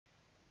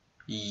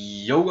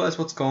Yo guys,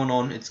 what's going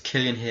on? It's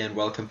Kiliqn here and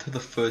welcome to the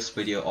first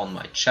video on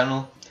my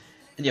channel.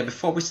 And yeah,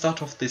 before we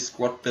start off this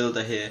squad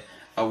builder here,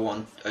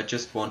 I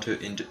just want to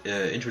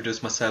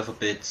introduce myself a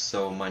bit.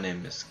 So my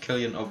name is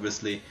Kiliqn,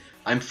 obviously.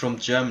 I'm from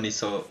Germany,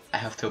 so I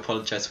have to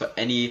apologize for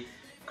any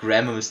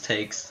grammar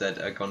mistakes that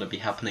are gonna be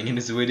happening in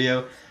this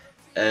video.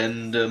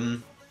 And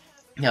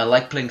yeah, I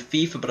like playing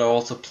FIFA, but I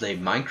also play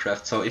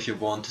Minecraft. So if you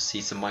want to see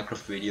some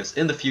Minecraft videos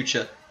in the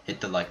future, hit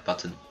the like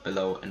button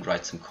below and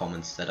write some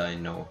comments that I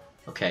know.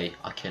 Okay,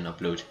 I can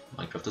upload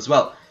Minecraft as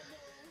well.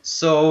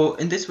 So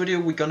in this video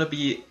we're gonna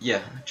be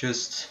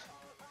just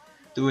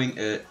doing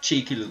a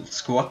cheeky little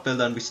squad build,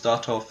 and we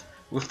start off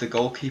with the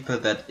goalkeeper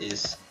that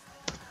is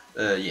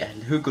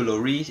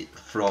Hooefully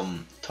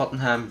from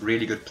Tottenham.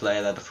 Really good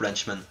player, that a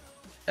Frenchman.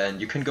 And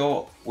you can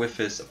go with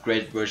his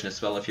upgraded version as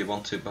well if you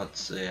want to,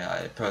 but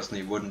I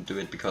personally wouldn't do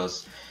it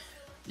because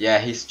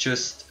he's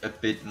just a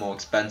bit more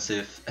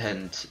expensive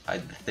and I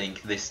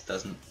think this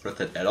doesn't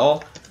worth it at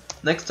all.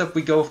 Next up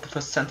we go with the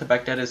first centre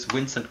back, that is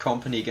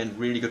KOMPANY. Again,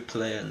 really good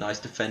player, nice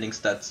defending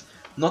stats.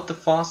 Not the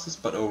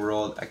fastest, but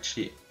overall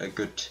actually a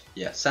good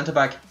centre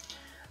back.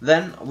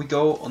 Then we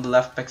go on the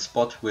left back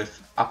spot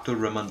with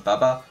Abdulrahman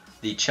Baba,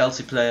 the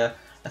Chelsea player.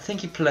 I think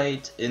he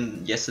played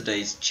in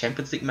yesterday's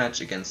Champions League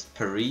match against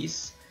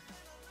Paris.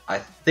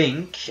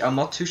 I'm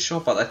not too sure,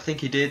 but I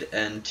think he did,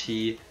 and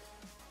he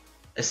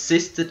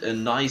assisted a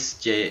nice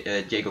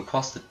Diego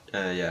Costa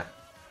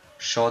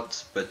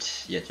shot,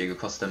 but Diego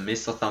Costa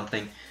missed or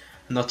something.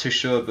 Not too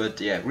sure, but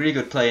really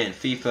good player in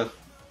FIFA.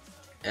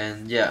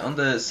 And on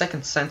the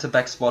second centre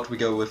back spot we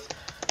go with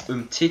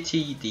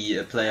Umtiti,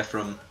 the player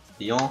from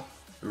Lyon.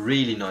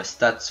 Really nice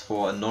stats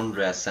for a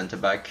non-rare centre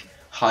back.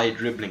 High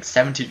dribbling,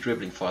 70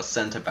 dribbling for a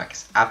centre back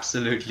is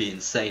absolutely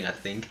insane, I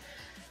think.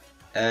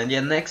 And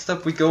next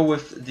up we go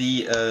with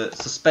the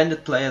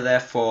suspended player there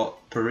for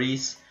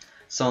Paris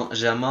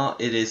Saint-Germain.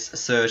 It is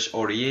Serge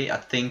Aurier. I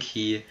think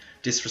he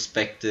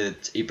disrespected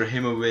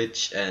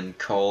Ibrahimovic and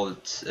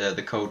called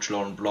the coach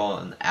Laurent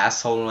Blanc an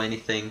asshole or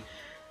anything.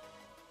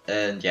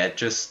 And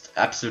just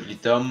absolutely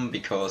dumb,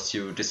 because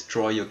you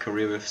destroy your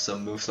career with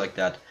some moves like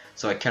that.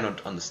 So I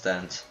cannot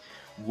understand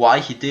why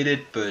he did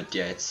it, but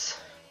it's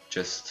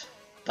just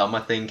dumb,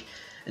 I think.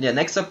 And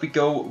next up we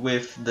go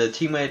with the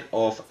teammate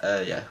of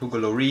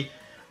Hooefully,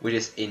 which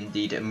is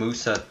indeed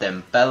Moussa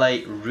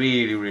Dembele.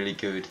 Really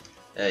good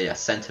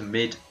centre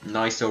mid,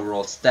 nice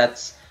overall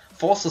stats,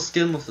 force of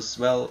skill moves as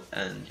well,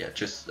 and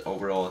just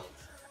overall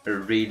a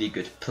really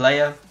good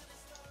player.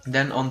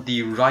 Then on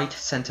the right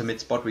centre mid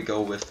spot we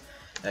go with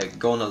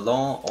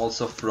Gonalon,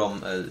 also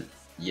from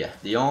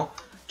Lyon,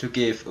 to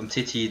give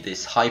Umtiti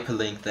this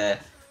hyperlink there,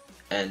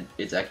 and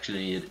it's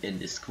actually in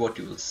this squad.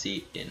 You will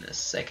see in a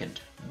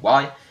second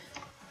why.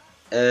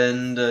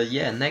 And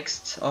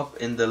next up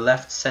in the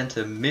left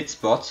center mid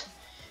spot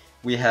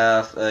we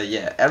have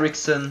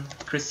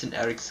Christian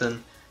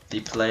Eriksen,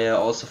 the player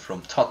also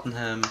from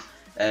Tottenham.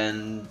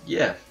 And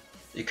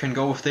you can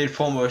go with the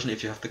inform version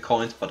if you have the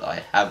coins, but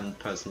I haven't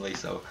personally,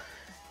 so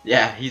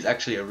he's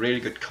actually a really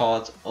good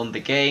card on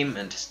the game,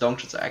 and his long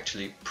shots are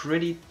actually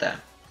pretty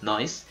damn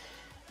nice.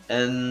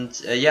 And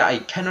I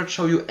cannot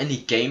show you any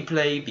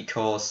gameplay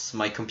because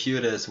my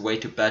computer is way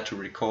too bad to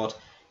record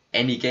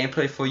any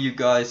gameplay for you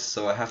guys,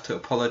 so I have to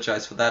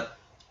apologize for that.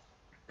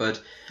 But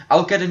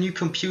I'll get a new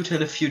computer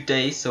in a few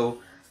days, so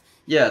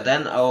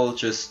then I'll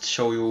just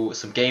show you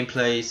some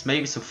gameplays,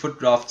 maybe some foot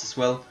drafts as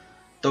well.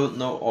 Don't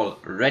know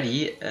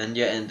already. And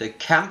in the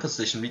cam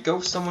position we go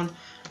with someone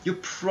you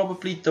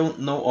probably don't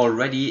know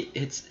already.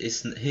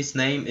 His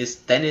name is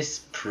Dennis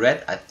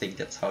Pret, I think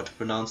that's how to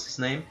pronounce his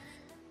name.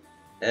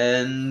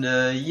 And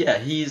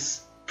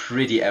he's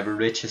pretty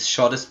average. His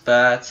shot is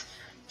bad,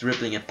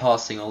 dribbling and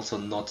passing also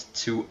not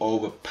too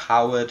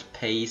overpowered,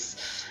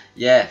 pace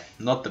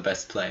not the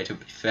best player, to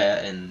be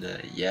fair. And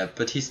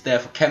but he's there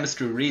for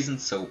chemistry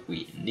reasons, so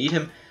we need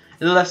him.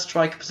 In the left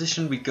striker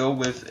position we go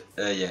with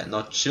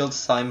not Shield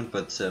Simon,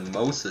 but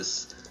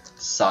Moses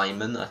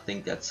Simon, I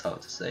think that's how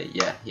to say.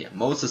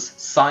 Moses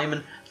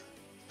Simon,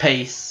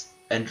 pace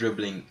and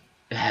dribbling,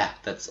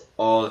 that's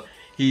all.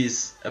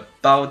 He's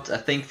about, I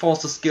think,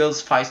 4-star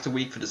skills, 5-star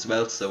weak foot as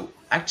well, so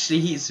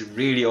actually he's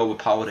really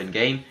overpowered in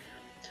game.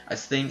 I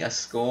think I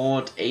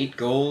scored 8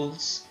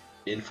 goals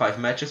in 5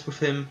 matches with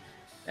him,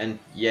 and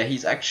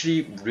he's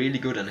actually really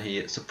good, and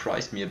he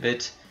surprised me a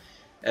bit.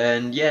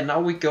 And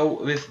now we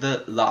go with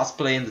the last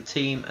player in the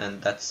team,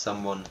 and that's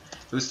someone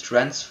who's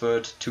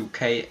transferred to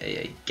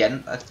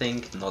Ghent, I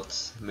think,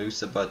 not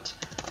Musa, but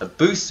a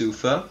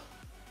BOUSSOUFA,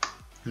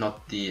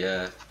 not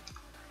the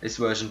this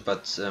version,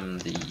 but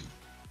the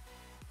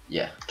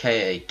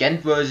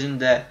Ghent version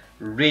there.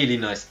 Really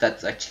nice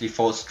stats actually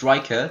for a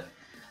striker,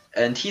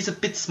 and he's a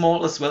bit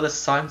small as well as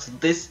Simon, so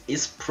this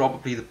is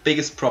probably the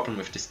biggest problem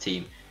with this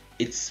team.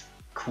 It's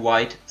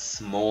quite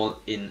small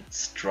in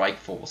strike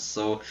force,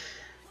 so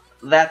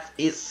that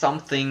is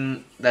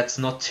something that's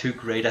not too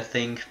great, I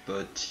think,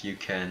 but you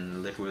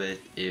can live with it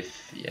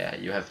if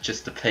you have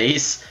just the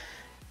pace.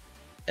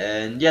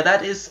 And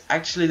that is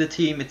actually the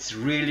team. It's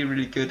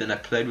really good, and I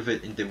played with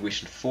it in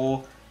Division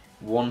 4.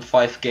 won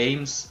 5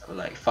 games,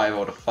 like 5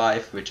 out of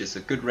 5, which is a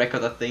good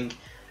record I think.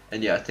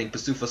 And yeah, I think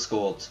BOUSSOUFA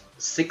scored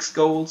 6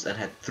 goals and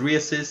had 3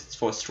 assists.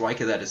 For a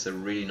striker, that is a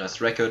really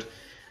nice record.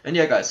 And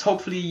yeah guys,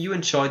 hopefully you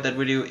enjoyed that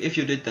video. If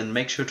you did, then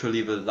make sure to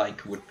leave a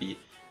like, would be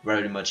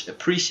very much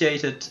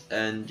appreciated.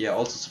 And yeah,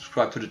 also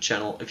subscribe to the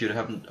channel if you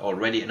haven't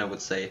already, and I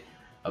would say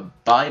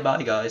bye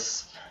bye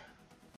guys.